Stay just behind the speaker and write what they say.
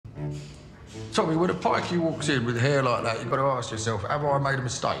Tommy, when a pikey walks in with hair like that, you've got to ask yourself, have I made a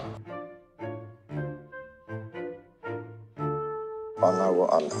mistake? I know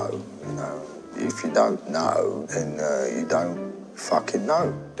what I know, you know. If you don't know, then you don't fucking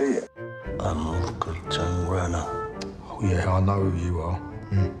know, do you? I'm Uncle John Runner. Oh, yeah, I know who you are.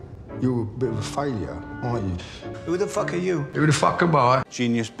 You're a bit of a failure, aren't you? Who the fuck are you? Who the fuck am I?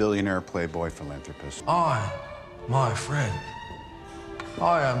 Genius, billionaire, playboy, philanthropist. I, my friend,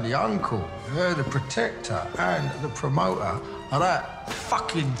 I am the uncle, the protector, and the promoter of that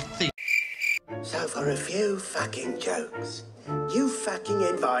fucking thing. So for a few fucking jokes, you fucking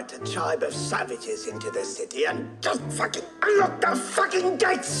invite a tribe of savages into the city and just fucking unlock the fucking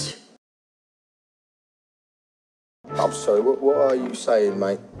gates! I'm sorry, what are you saying,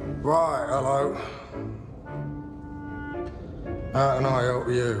 mate? Right, hello. How can I help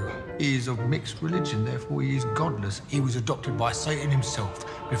you? He is of mixed religion, therefore he is godless. He was adopted by Satan himself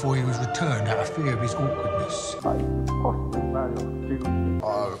before he was returned out of fear of his awkwardness. I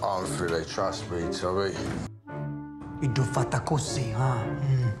don't feel they trust me, Tommy. Idu fatta così, huh?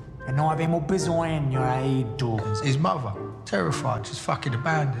 E non abbiamo bisogno, Idu. His mother, terrified, just fucking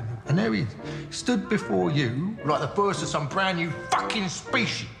abandoned him. And there he stood before you like the birth of some brand new fucking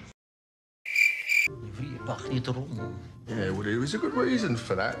species. Yeah, well, there was a good reason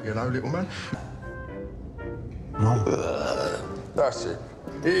for that, you know, little man. That's it.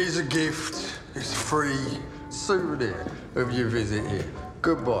 It is a gift. It's free. Souvenir of your visit here.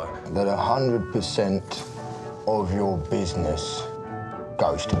 Goodbye. That 100% of your business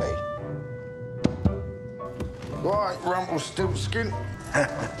goes to me. Right, Rumpelstiltskin.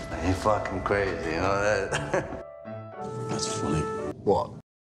 You fucking crazy, you know that? That's funny. What?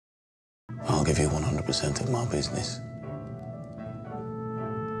 I'll give you 100% of my business.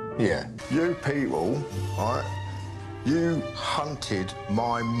 Yeah. You people, right, you hunted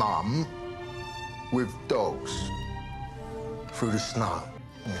my mum with dogs through the snow.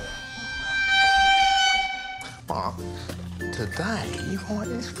 Yeah. But today, right,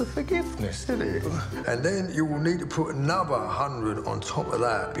 it's for forgiveness, isn't it? And then you will need to put another 100 on top of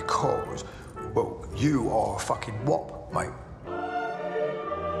that because, well, you are a fucking wop, mate.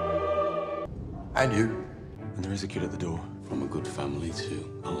 And you. And there is a kid at the door. From a good family,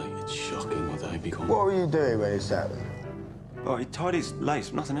 too. Ollie, it's shocking what they become. What were you doing when this happened? Oh, he tied his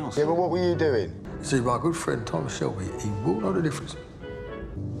lace, nothing else. Yeah, but what were you doing? See, my good friend Thomas Shelby, he will know the difference.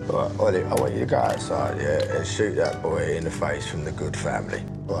 All right, Ollie, I want you to go outside, yeah, and shoot that boy in the face from the good family.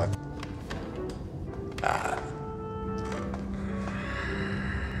 Right.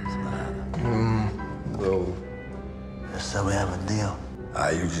 Well, So we have a deal.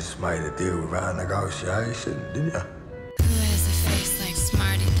 you just made a deal without negotiation, didn't you? Who has a face like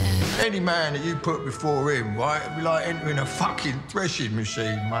Smarty then? Any man that you put before him, right, it'd be like entering a fucking threshing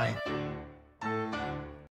machine, mate.